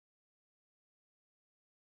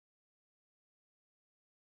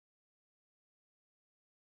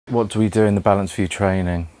What do we do in the Balanced View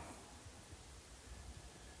training?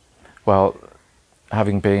 Well,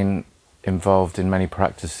 having been involved in many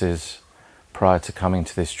practices prior to coming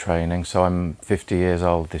to this training, so I'm 50 years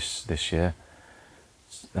old this year,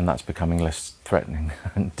 and that's becoming less threatening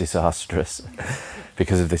and disastrous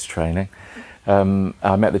because of this training.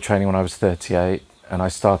 I met the training when I was 38, and I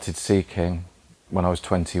started seeking when I was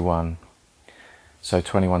 21. So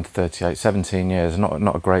 21 to 38, 17 years,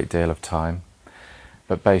 not a great deal of time.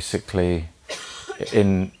 But basically,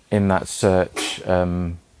 in that search,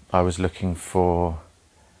 I was looking for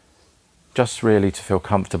just really to feel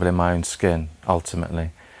comfortable in my own skin, ultimately.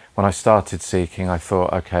 When I started seeking, I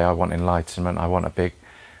thought, okay, I want enlightenment, I want a big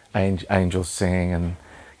angel singing and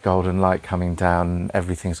golden light coming down, and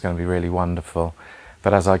everything's going to be really wonderful.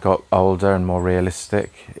 But as I got older and more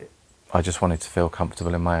realistic, I just wanted to feel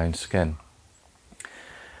comfortable in my own skin,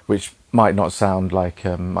 which might not sound like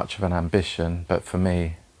much of an ambition, but for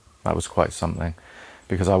me that was quite something,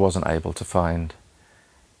 because I wasn't able to find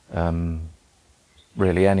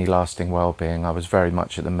really any lasting well-being. I was very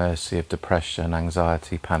much at the mercy of depression,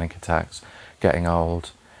 anxiety, panic attacks, getting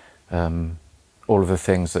old, all of the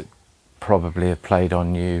things that probably have played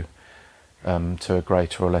on you to a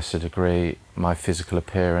greater or lesser degree. My physical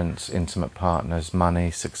appearance, intimate partners,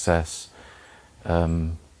 money, success,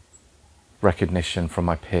 recognition from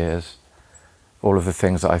my peers, all of the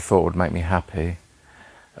things that I thought would make me happy.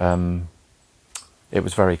 It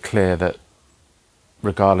was very clear that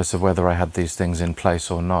regardless of whether I had these things in place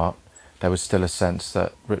or not, there was still a sense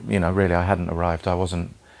that, you know, really I hadn't arrived. I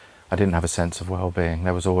didn't have a sense of well-being.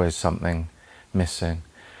 There was always something missing.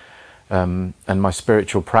 And my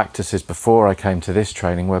spiritual practices before I came to this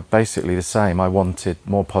training were basically the same. I wanted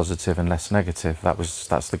more positive and less negative.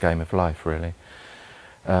 That's the game of life, really.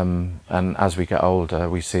 And as we get older,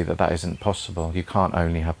 we see that that isn't possible. You can't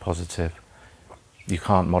only have positive. You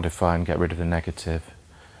can't modify and get rid of the negative.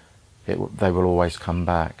 They will always come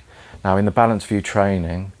back. Now, in the Balanced View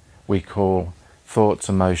training, we call thoughts,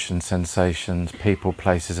 emotions, sensations, people,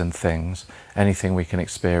 places and things, anything we can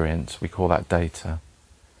experience, we call that data.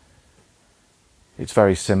 It's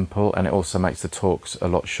very simple, and it also makes the talks a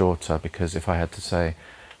lot shorter, because if I had to say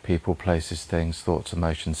people, places, things, thoughts,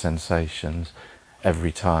 emotions, sensations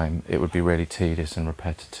every time, it would be really tedious and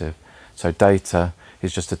repetitive. So data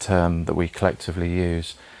is just a term that we collectively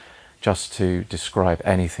use just to describe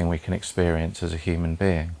anything we can experience as a human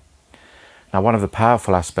being. Now, one of the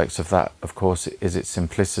powerful aspects of that, of course, is its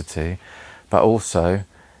simplicity, but also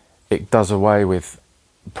it does away with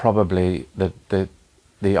probably the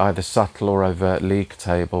either subtle or overt league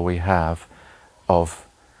table we have of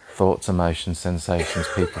thoughts, emotions, sensations,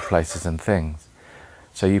 people, places and things.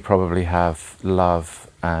 So you probably have love,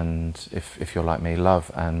 and if you're like me,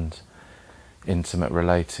 love and intimate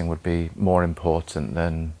relating would be more important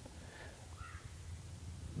than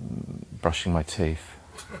brushing my teeth,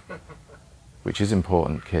 which is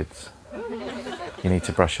important, kids. You need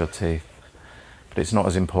to brush your teeth, but it's not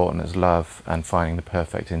as important as love and finding the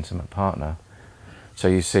perfect intimate partner. So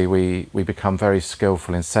you see, we become very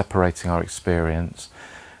skillful in separating our experience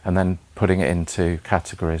and then putting it into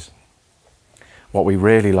categories. What we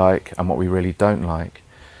really like and what we really don't like.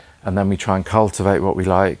 And then we try and cultivate what we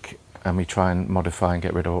like, and we try and modify and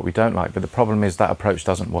get rid of what we don't like. But the problem is that approach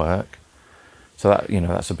doesn't work. So that, you know,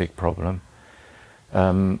 that's a big problem.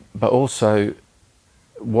 But also,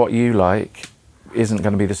 what you like isn't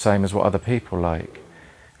going to be the same as what other people like.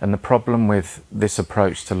 And the problem with this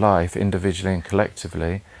approach to life, individually and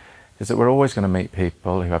collectively, is that we're always going to meet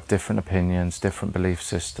people who have different opinions, different belief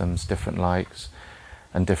systems, different likes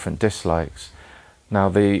and different dislikes. Now,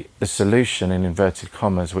 the solution, in inverted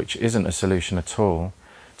commas, which isn't a solution at all,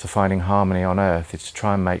 to finding harmony on earth, is to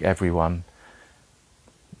try and make everyone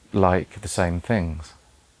like the same things,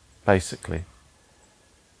 basically.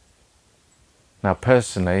 Now,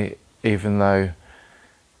 personally, even though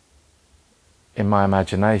in my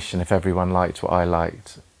imagination, if everyone liked what I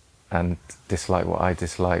liked and disliked what I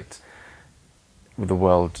disliked, the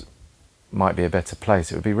world might be a better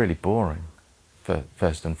place. It would be really boring,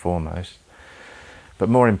 first and foremost. But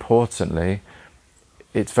more importantly,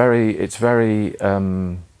 it's very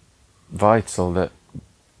vital that,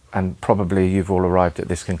 and probably you've all arrived at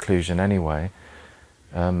this conclusion anyway,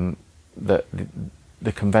 that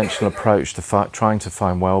the conventional approach to trying to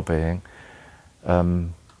find well-being,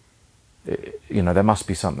 you know, there must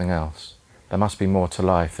be something else. There must be more to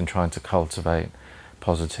life than trying to cultivate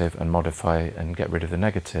positive and modify and get rid of the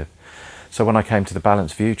negative. So when I came to the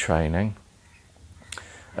Balanced View training,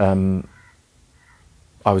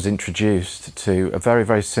 I was introduced to a very,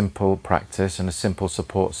 very simple practice and a simple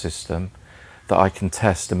support system that I can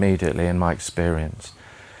test immediately in my experience.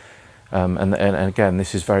 And again,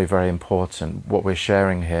 this is very, very important. What we're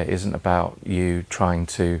sharing here isn't about you trying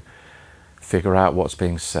to figure out what's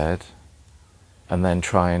being said and then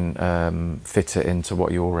try and fit it into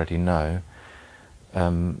what you already know.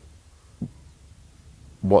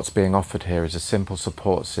 What's being offered here is a simple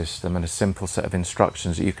support system and a simple set of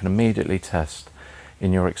instructions that you can immediately test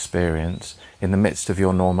in your experience in the midst of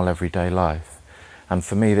your normal everyday life. And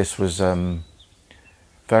for me, this was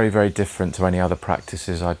very, very different to any other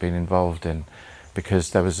practices I'd been involved in,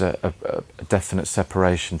 because there was a definite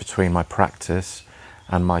separation between my practice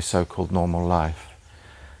and my so-called normal life.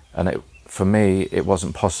 And for me, it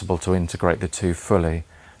wasn't possible to integrate the two fully.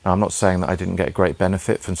 Now, I'm not saying that I didn't get great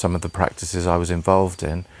benefit from some of the practices I was involved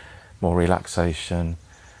in, more relaxation,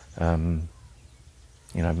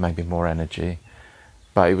 maybe more energy.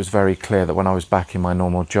 But it was very clear that when I was back in my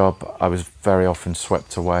normal job, I was very often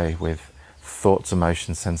swept away with thoughts,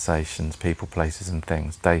 emotions, sensations, people, places and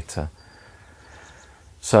things, data.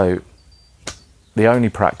 So the only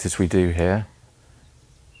practice we do here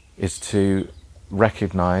is to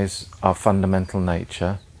recognize our fundamental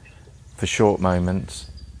nature for short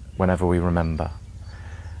moments whenever we remember.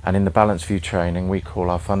 And in the Balanced View training, we call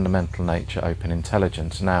our fundamental nature open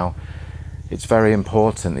intelligence. Now, it's very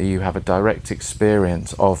important that you have a direct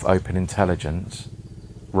experience of open intelligence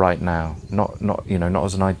right now, not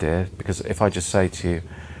as an idea, because if I just say to you,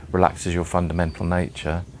 relax as your fundamental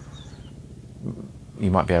nature,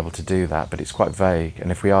 you might be able to do that, but it's quite vague.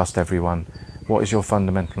 And if we asked everyone, what is your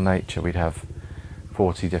fundamental nature, we'd have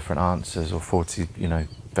 40 different answers, or 40,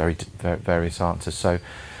 various answers. So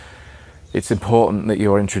it's important that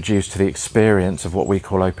you're introduced to the experience of what we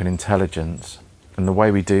call open intelligence. And the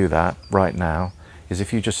way we do that right now is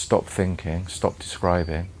if you just stop thinking, stop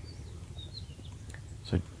describing.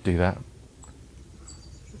 So do that.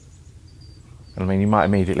 I mean, you might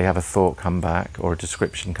immediately have a thought come back, or a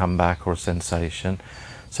description come back, or a sensation.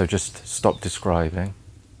 So just stop describing.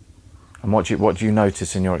 And what do you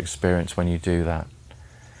notice in your experience when you do that?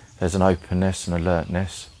 There's an openness and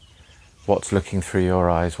alertness. What's looking through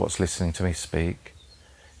your eyes, what's listening to me speak.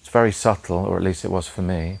 It's very subtle, or at least it was for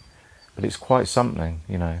me, but it's quite something,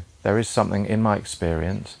 There is something in my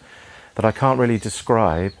experience that I can't really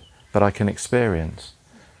describe, but I can experience.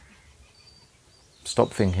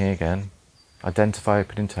 Stop thinking again, identify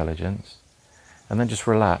open intelligence, and then just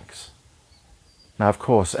relax. Now, of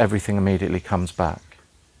course, everything immediately comes back.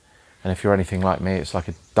 And if you're anything like me, it's like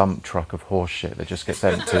a dump truck of horse shit that just gets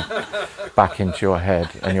emptied back into your head,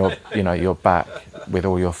 and you're back with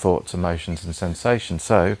all your thoughts, emotions and sensations.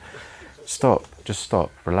 So stop, just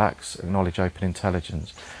stop, relax, acknowledge open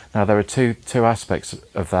intelligence. Now, there are two aspects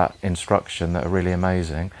of that instruction that are really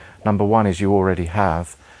amazing. Number one is you already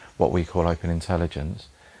have what we call open intelligence.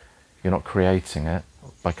 You're not creating it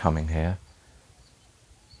by coming here.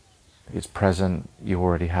 It's present, you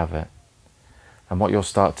already have it. And what you'll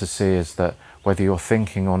start to see is that whether you're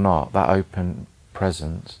thinking or not, that open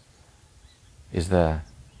presence is there.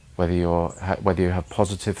 Whether you have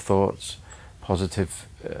positive thoughts, positive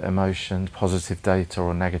emotions, positive data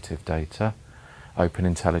or negative data, open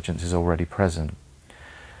intelligence is already present.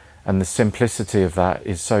 And the simplicity of that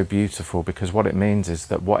is so beautiful, because what it means is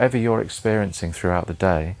that whatever you're experiencing throughout the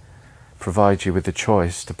day provides you with the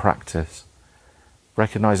choice to practice.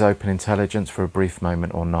 Recognize open intelligence for a brief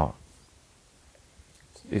moment or not.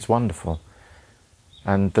 It's wonderful.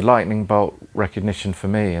 And the lightning bolt recognition for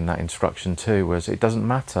me in that instruction too was, it doesn't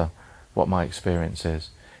matter what my experience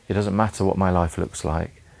is. It doesn't matter what my life looks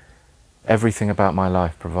like. Everything about my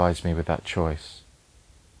life provides me with that choice.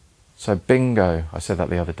 So bingo, I said that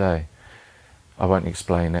the other day. I won't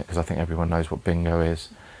explain it because I think everyone knows what bingo is.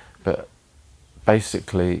 But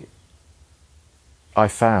basically, I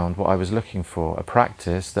found what I was looking for, a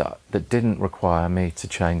practice that didn't require me to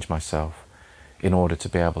change myself in order to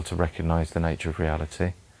be able to recognize the nature of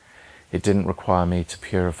reality. It didn't require me to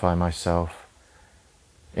purify myself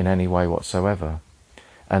in any way whatsoever.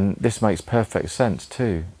 And this makes perfect sense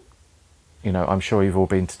too. I'm sure you've all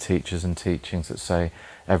been to teachers and teachings that say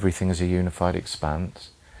everything is a unified expanse,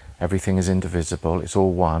 everything is indivisible, it's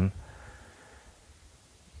all one.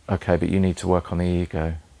 Okay, but you need to work on the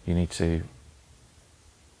ego. You need to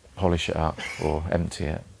polish it up or empty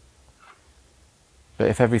it. But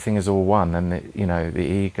if everything is all one, then the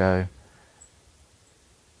ego,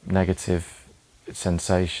 negative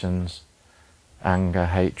sensations, anger,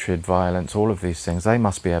 hatred, violence, all of these things, they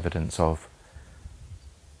must be evidence of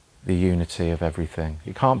the unity of everything.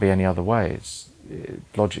 It can't be any other way. It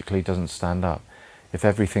logically doesn't stand up. If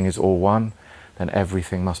everything is all one, then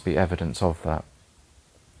everything must be evidence of that.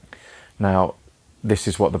 Now, this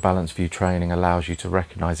is what the Balanced View training allows you to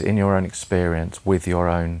recognize in your own experience with your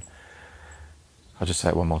own I'll just say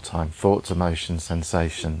it one more time. Thoughts, emotions,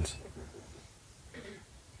 sensations.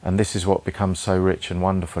 And this is what becomes so rich and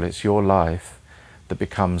wonderful. It's your life that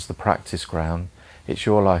becomes the practice ground. It's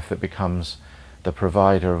your life that becomes the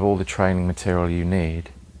provider of all the training material you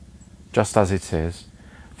need, just as it is,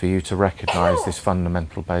 for you to recognize this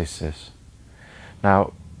fundamental basis.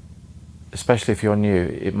 Now, especially if you're new,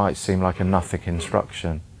 it might seem like a nothing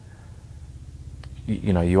instruction.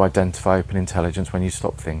 You know, you identify open intelligence when you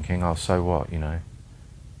stop thinking, oh, so what, you know.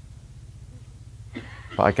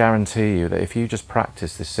 But I guarantee you that if you just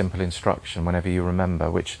practice this simple instruction whenever you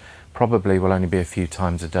remember, which probably will only be a few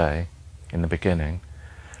times a day in the beginning,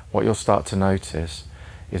 what you'll start to notice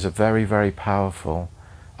is a very, very powerful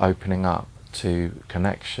opening up to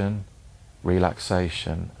connection,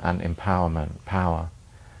 relaxation and empowerment, power,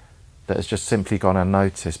 that has just simply gone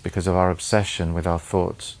unnoticed because of our obsession with our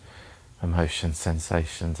thoughts, emotions,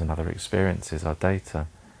 sensations and other experiences, our data.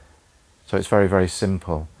 So it's very, very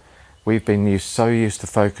simple. We've been so used to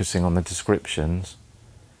focusing on the descriptions.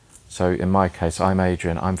 So in my case, I'm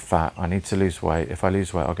Adrian, I'm fat, I need to lose weight. If I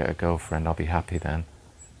lose weight, I'll get a girlfriend, I'll be happy then.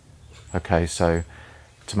 Okay, so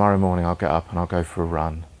tomorrow morning I'll get up and I'll go for a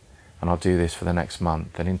run and I'll do this for the next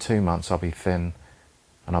month. Then in 2 months I'll be thin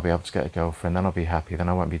and I'll be able to get a girlfriend, then I'll be happy, then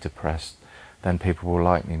I won't be depressed. Then people will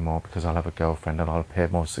like me more because I'll have a girlfriend and I'll appear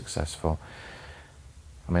more successful.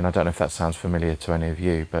 I mean, I don't know if that sounds familiar to any of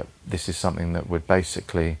you, but this is something that would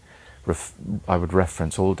basically, I would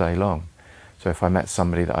reference all day long. So if I met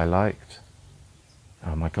somebody that I liked,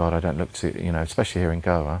 oh my God, I don't look too, you know, especially here in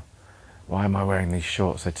Goa, why am I wearing these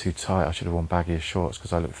shorts? They're too tight. I should have worn baggier shorts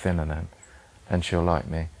because I look thinner then. Then she'll like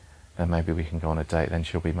me. Then maybe we can go on a date. Then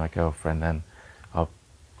she'll be my girlfriend. Then I'll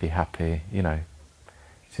be happy. You know,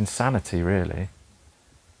 it's insanity really.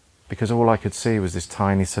 Because all I could see was this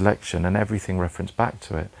tiny selection and everything referenced back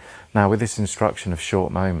to it. Now with this instruction of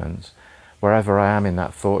short moments, wherever I am in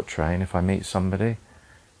that thought train, if I meet somebody,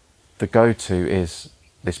 the go-to is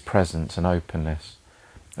this presence and openness.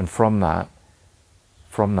 And from that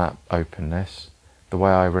openness, the way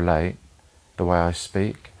I relate, the way I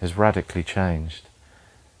speak has radically changed.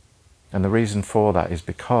 And the reason for that is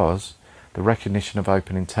because the recognition of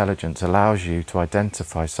open intelligence allows you to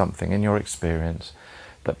identify something in your experience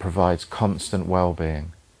that provides constant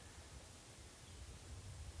well-being.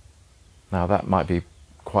 Now that might be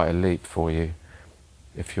quite a leap for you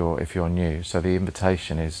if you're new. So the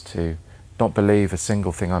invitation is to not believe a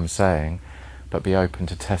single thing I'm saying, but be open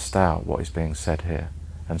to test out what is being said here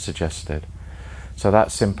and suggested. So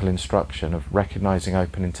that simple instruction of recognizing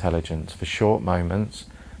open intelligence for short moments,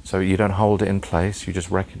 so you don't hold it in place, you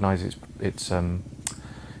just recognize its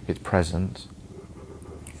presence.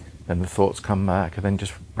 Then the thoughts come back, and then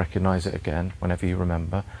just recognize it again whenever you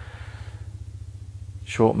remember.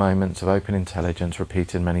 Short moments of open intelligence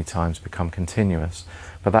repeated many times become continuous,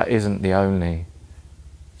 but that isn't the only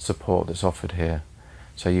support that's offered here.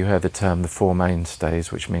 So you heard the term the four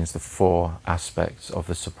mainstays, which means the four aspects of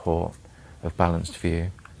the support of balanced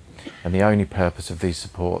view. And the only purpose of these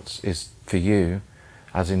supports is for you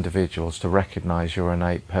as individuals to recognize your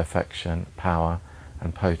innate perfection, power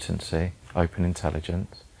and potency, open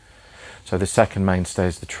intelligence. So the second mainstay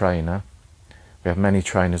is the trainer. We have many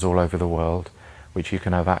trainers all over the world, which you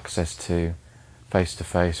can have access to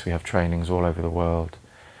face-to-face. We have trainings all over the world.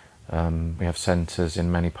 We have centres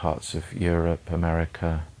in many parts of Europe,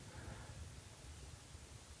 America.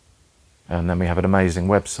 And then we have an amazing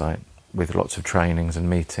website with lots of trainings and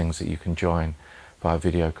meetings that you can join via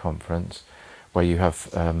video conference, where you have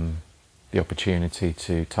the opportunity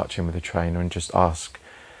to touch in with a trainer and just ask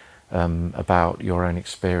about your own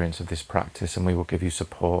experience of this practice, and we will give you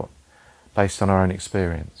support based on our own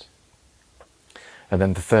experience. And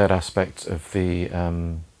then the third aspect of the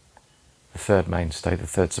third mainstay, the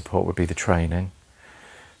third support, would be the training.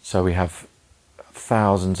 So we have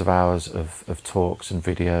thousands of hours of talks and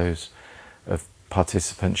videos of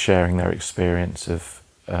participants sharing their experience of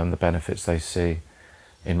the benefits they see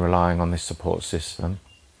in relying on this support system.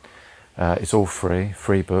 It's all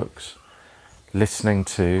free books. Listening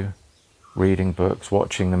to, reading books,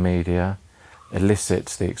 watching the media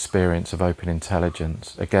elicits the experience of open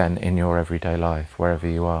intelligence, again, in your everyday life, wherever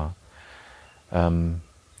you are.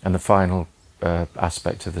 And the final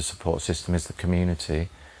aspect of the support system is the community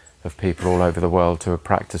of people all over the world who are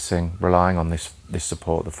practicing, relying on this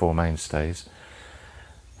support, the four mainstays.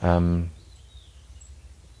 And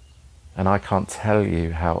I can't tell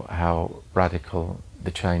you how radical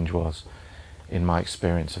the change was in my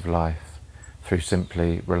experience of life through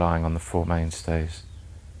simply relying on the four mainstays.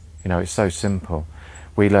 You know, it's so simple.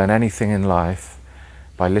 We learn anything in life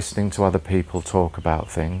by listening to other people talk about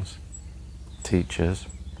things, teachers,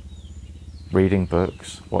 reading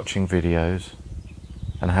books, watching videos,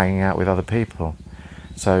 and hanging out with other people.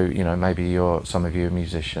 So, you know, maybe some of you are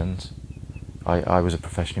musicians. I was a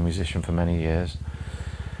professional musician for many years.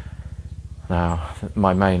 Now,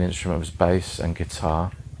 my main instrument was bass and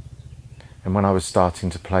guitar. And when I was starting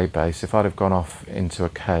to play bass, if I'd have gone off into a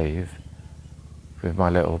cave with my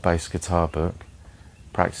little bass guitar book,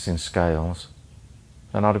 practicing scales,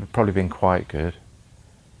 then I'd have probably been quite good.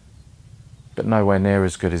 But nowhere near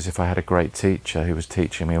as good as if I had a great teacher who was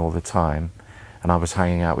teaching me all the time, and I was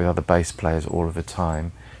hanging out with other bass players all of the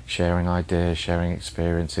time, sharing ideas, sharing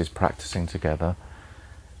experiences, practicing together.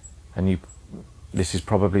 And this is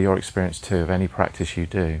probably your experience too of any practice you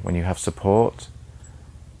do. When you have support,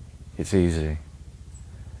 it's easy.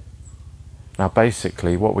 Now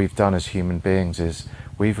basically what we've done as human beings is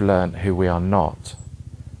we've learnt who we are not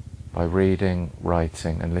by reading,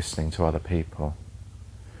 writing and listening to other people.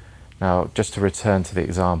 Now just to return to the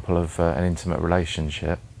example of an intimate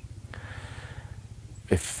relationship,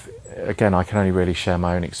 again I can only really share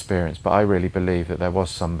my own experience, but I really believe that there was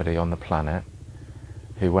somebody on the planet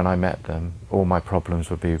who, when I met them, all my problems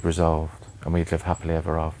would be resolved and we'd live happily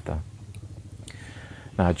ever after.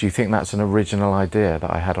 Now, do you think that's an original idea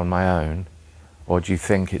that I had on my own, or do you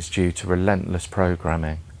think it's due to relentless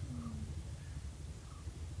programming?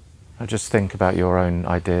 Now just think about your own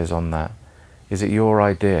ideas on that. Is it your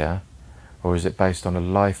idea, or is it based on a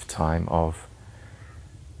lifetime of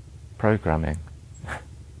programming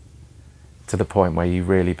to the point where you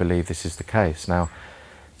really believe this is the case? Now,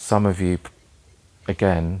 some of you,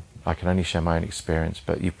 again, I can only share my own experience,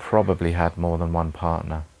 but you probably had more than one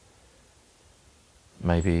partner.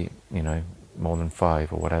 Maybe, you know, more than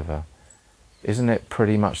 5 or whatever. Isn't it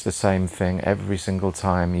pretty much the same thing every single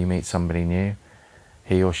time you meet somebody new?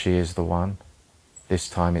 He or she is the one. This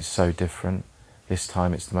time it's so different. This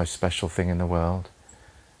time it's the most special thing in the world.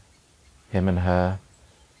 Him and her.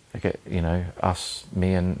 They get, you know, us,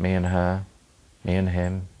 me and her, me and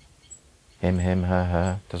him, him,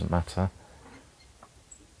 her, doesn't matter.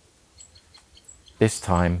 This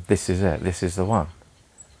time, this is it, this is the one.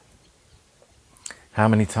 How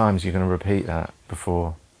many times are you going to repeat that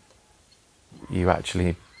before you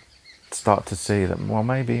actually start to see that, well,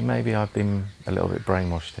 maybe I've been a little bit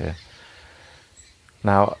brainwashed here.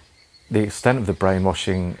 Now, the extent of the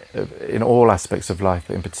brainwashing in all aspects of life,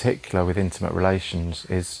 but in particular with intimate relations,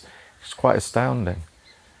 is quite astounding.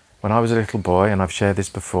 When I was a little boy, and I've shared this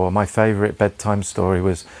before, my favourite bedtime story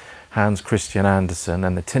was Hans Christian Andersen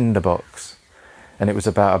and the Tinderbox. And it was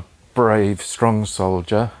about a brave, strong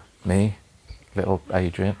soldier, me, little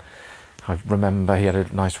Adrian. I remember he had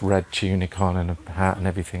a nice red tunic on and a hat and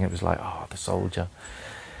everything. It was like, oh, the soldier.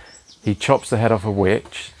 He chops the head off a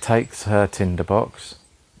witch, takes her tinderbox,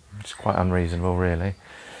 which is quite unreasonable, really.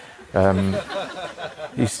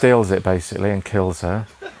 He steals it, basically, and kills her.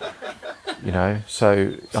 You know,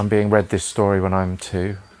 so I'm being read this story when I'm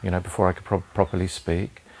 2, you know, before I could properly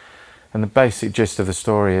speak. And the basic gist of the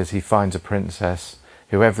story is he finds a princess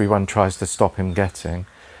who everyone tries to stop him getting,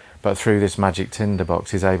 but through this magic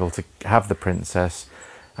tinderbox he's able to have the princess,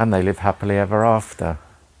 and they live happily ever after.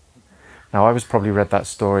 Now, I was probably read that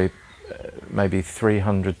story maybe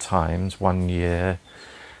 300 times 1 year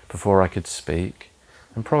before I could speak,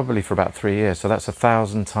 and probably for about 3 years. So that's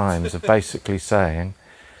 1,000 times of basically saying,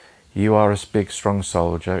 you are a big, strong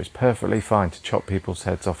soldier. It's perfectly fine to chop people's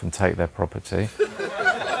heads off and take their property.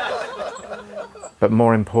 But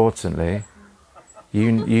more importantly,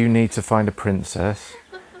 you need to find a princess.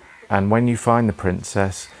 And when you find the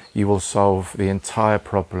princess, you will solve the entire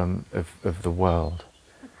problem of the world.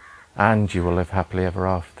 And you will live happily ever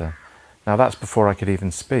after. Now that's before I could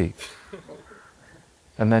even speak.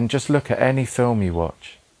 And then just look at any film you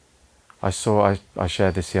watch. I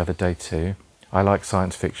shared this the other day too. I like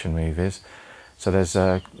science fiction movies. So there's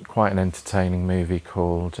quite an entertaining movie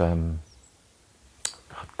called, God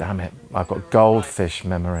damn it, I've got goldfish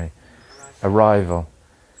memory. Arrival.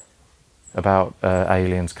 About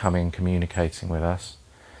aliens coming, communicating with us.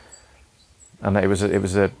 And it was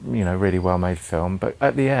a you know, really well made film. But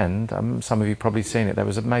at the end, some of you probably seen it, there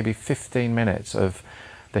was maybe 15 minutes of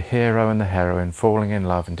the hero and the heroine falling in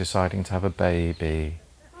love and deciding to have a baby.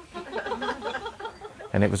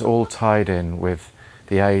 And it was all tied in with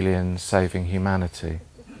the aliens saving humanity.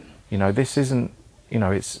 You know, this isn't, you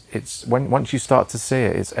know, once you start to see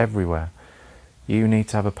it, it's everywhere. You need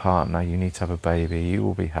to have a partner, you need to have a baby, you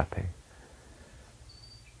will be happy.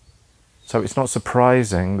 So it's not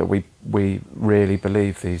surprising that we really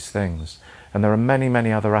believe these things. And there are many,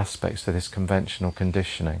 many other aspects to this conventional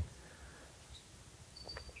conditioning.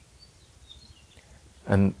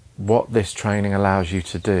 And what this training allows you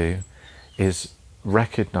to do is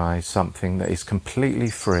recognize something that is completely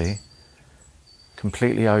free,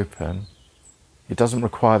 completely open. It doesn't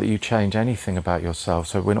require that you change anything about yourself.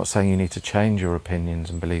 So we're not saying you need to change your opinions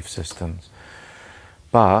and belief systems.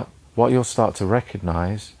 But what you'll start to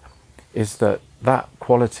recognize is that that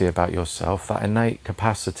quality about yourself, that innate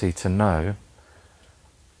capacity to know,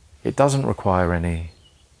 it doesn't require any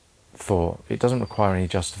thought. It doesn't require any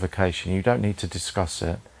justification. You don't need to discuss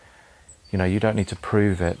it. You know, you don't need to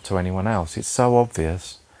prove it to anyone else. It's so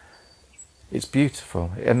obvious. It's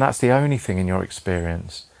beautiful. And that's the only thing in your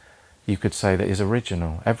experience you could say that is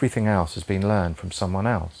original. Everything else has been learned from someone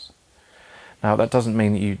else. Now, that doesn't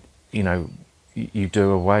mean that you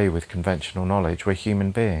do away with conventional knowledge. We're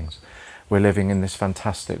human beings. We're living in this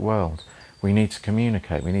fantastic world. We need to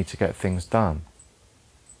communicate. We need to get things done.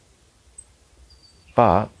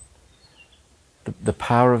 But the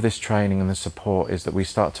power of this training and the support is that we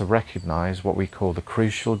start to recognize what we call the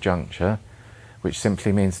crucial juncture, which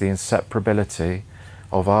simply means the inseparability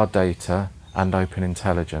of our data and open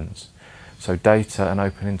intelligence. So data and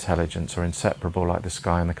open intelligence are inseparable like the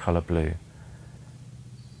sky and the colour blue.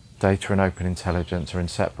 Data and open intelligence are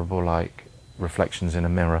inseparable like reflections in a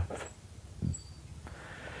mirror.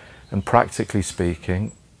 And practically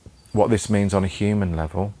speaking, what this means on a human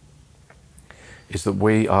level is that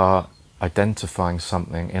we are identifying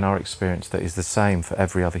something in our experience that is the same for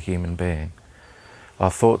every other human being.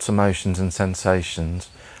 Our thoughts, emotions and sensations,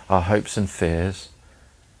 our hopes and fears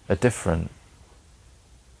are different.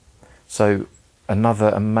 So another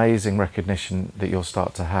amazing recognition that you'll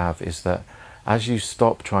start to have is that as you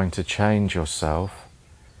stop trying to change yourself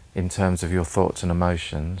in terms of your thoughts and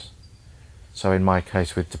emotions, so in my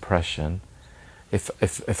case with depression,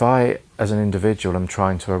 if I as an individual am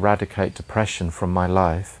trying to eradicate depression from my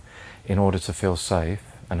life in order to feel safe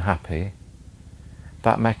and happy,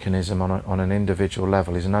 that mechanism on an individual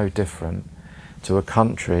level is no different to a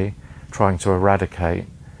country trying to eradicate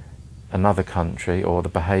another country or the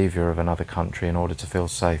behaviour of another country in order to feel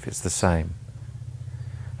safe. It's the same.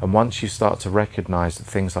 And once you start to recognise that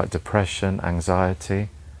things like depression, anxiety,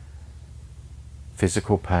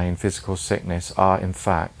 physical pain, physical sickness are in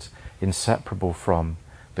fact inseparable from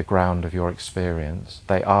the ground of your experience,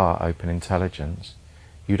 they are open intelligence.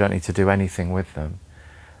 You don't need to do anything with them.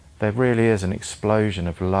 There really is an explosion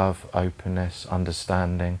of love, openness,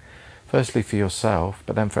 understanding, firstly for yourself,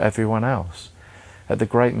 but then for everyone else. At the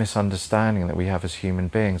great misunderstanding that we have as human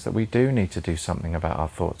beings, that we do need to do something about our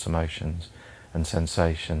thoughts, emotions and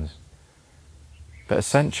sensations. But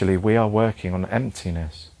essentially we are working on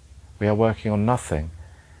emptiness. We are working on nothing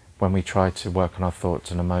when we try to work on our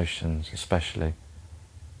thoughts and emotions especially.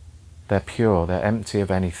 They're pure, they're empty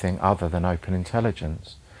of anything other than open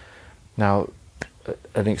intelligence. Now,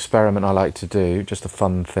 an experiment I like to do, just a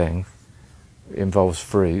fun thing, involves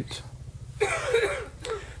fruit.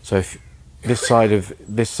 So if this side of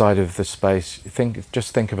the space,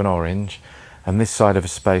 just think of an orange, and this side of a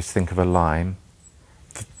space, think of a lime,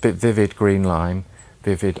 vivid green lime,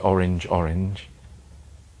 vivid orange,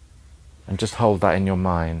 and just hold that in your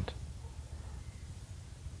mind.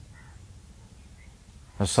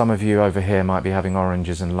 Now some of you over here might be having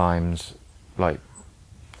oranges and limes like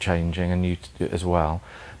changing, and you as well.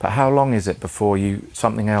 But how long is it before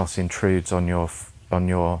something else intrudes on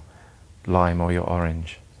your lime or your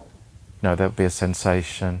orange? No, there'll be a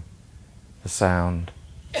sensation, a sound.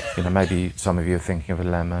 Maybe some of you are thinking of a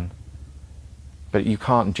lemon. But you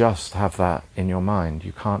can't just have that in your mind.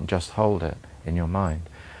 You can't just hold it in your mind.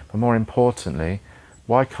 But more importantly,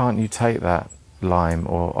 why can't you take that lime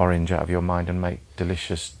or orange out of your mind and make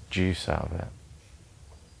delicious juice out of it?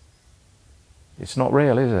 It's not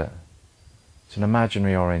real, is it? It's an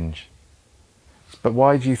imaginary orange. But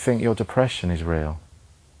why do you think your depression is real?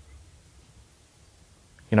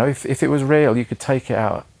 If it was real, you could take it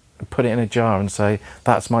out and put it in a jar and say,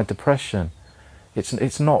 that's my depression.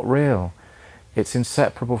 It's not real. It's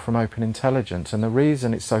inseparable from open intelligence. And the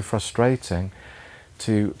reason it's so frustrating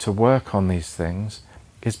to work on these things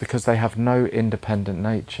is because they have no independent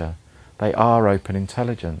nature. They are open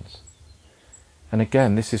intelligence. And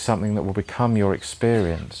again, this is something that will become your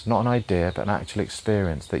experience, not an idea, but an actual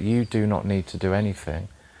experience, that you do not need to do anything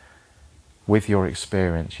with your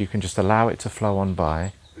experience. You can just allow it to flow on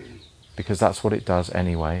by, because that's what it does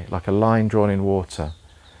anyway, like a line drawn in water.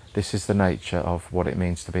 This is the nature of what it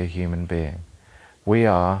means to be a human being. We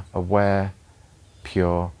are aware,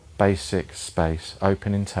 pure, basic space,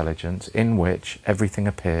 open intelligence, in which everything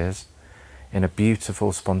appears in a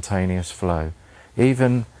beautiful, spontaneous flow.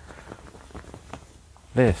 Even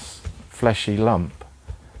this fleshy lump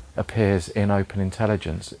appears in open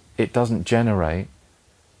intelligence. It doesn't generate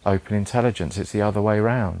open intelligence, it's the other way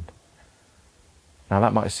round. Now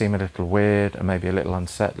that might seem a little weird and maybe a little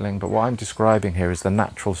unsettling, but what I'm describing here is the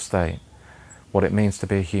natural state, what it means to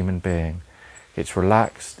be a human being. It's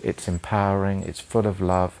relaxed, it's empowering, it's full of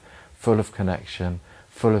love, full of connection,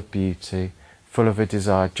 full of beauty, full of a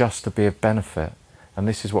desire just to be of benefit. And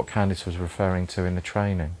this is what Candice was referring to in the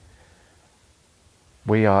training.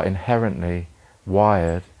 We are inherently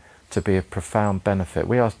wired to be of profound benefit.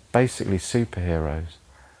 We are basically superheroes.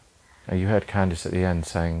 And you heard Candice at the end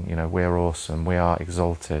saying, you know, we're awesome, we are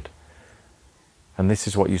exalted. And this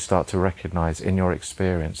is what you start to recognize in your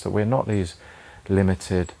experience, that we're not these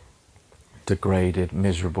limited, degraded,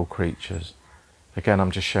 miserable creatures. Again,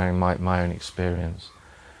 I'm just sharing my own experience.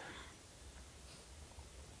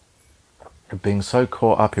 Being so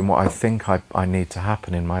caught up in what I think I need to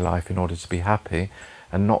happen in my life in order to be happy,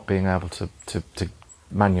 and not being able to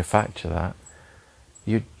manufacture that,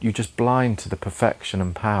 you're just blind to the perfection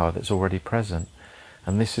and power that's already present.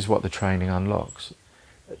 And this is what the training unlocks.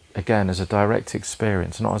 Again, as a direct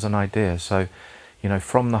experience, not as an idea. So, you know,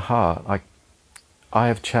 from the heart, I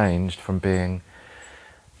have changed from being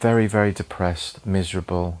very, very depressed,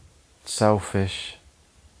 miserable, selfish,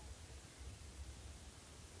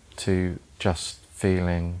 to just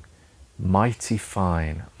feeling mighty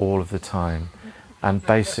fine all of the time, and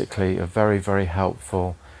basically a very, very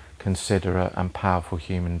helpful, considerate and powerful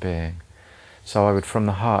human being. So I would from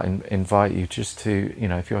the heart invite you just to, you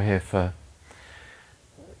know, if you're here for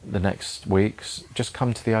the next weeks, just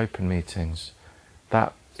come to the open meetings.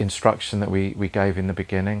 That instruction that we gave in the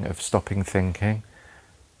beginning of stopping thinking,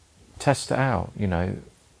 test it out. You know,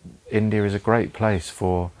 India is a great place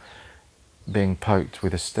for being poked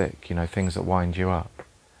with a stick, you know, things that wind you up.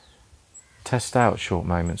 Test out short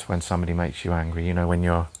moments when somebody makes you angry, you know, when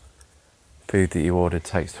your food that you ordered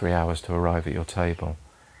takes 3 hours to arrive at your table.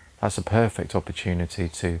 That's a perfect opportunity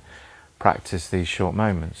to practice these short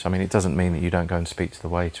moments. I mean, it doesn't mean that you don't go and speak to the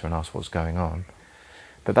waiter and ask what's going on,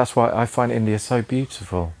 but that's why I find India so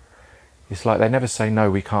beautiful. It's like they never say,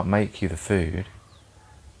 no, we can't make you the food.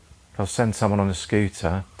 They'll send someone on a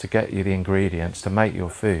scooter to get you the ingredients to make your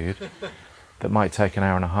food that might take an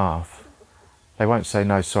hour and a half. They won't say,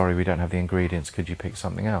 no, sorry, we don't have the ingredients, could you pick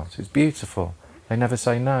something else? It's beautiful. They never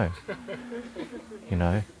say no. You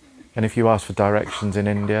know, and if you ask for directions in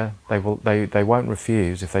India, they won't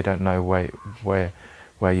refuse if they don't know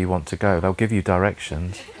where you want to go. They'll give you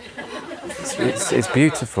directions. It's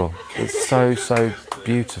beautiful. It's so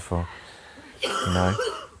beautiful. You know,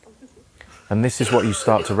 and this is what you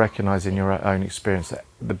start to recognize in your own experience,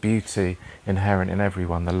 the beauty inherent in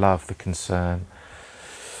everyone, the love, the concern.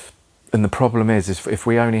 And the problem is if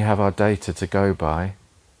we only have our data to go by,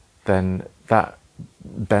 then that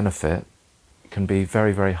benefit can be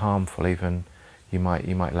very, very harmful. Even you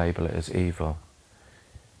might label it as evil.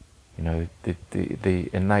 You know, the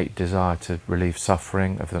innate desire to relieve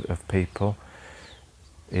suffering of people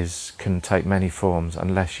can take many forms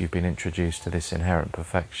unless you've been introduced to this inherent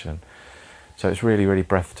perfection. So it's really, really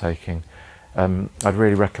breathtaking. I'd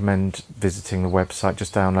really recommend visiting the website,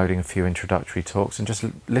 just downloading a few introductory talks and just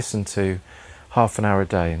listen to half an hour a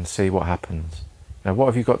day and see what happens. You know, what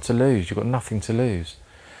have you got to lose? You've got nothing to lose.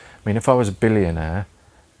 I mean, if I was a billionaire,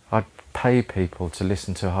 I'd pay people to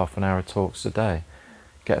listen to half an hour of talks a day.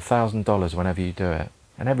 Get $1,000 whenever you do it.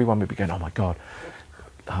 And everyone would be going, oh my God,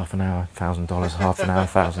 half an hour, $1,000, half an hour,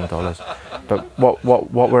 $1,000. But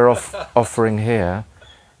what we're offering here,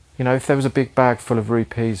 you know, if there was a big bag full of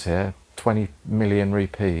rupees here, 20 million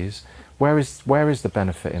rupees, where is the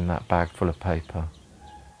benefit in that bag full of paper?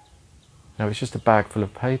 No, it's just a bag full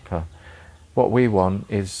of paper. What we want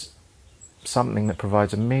is something that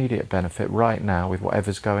provides immediate benefit right now with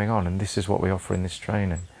whatever's going on, and this is what we offer in this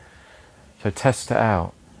training. So test it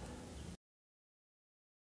out.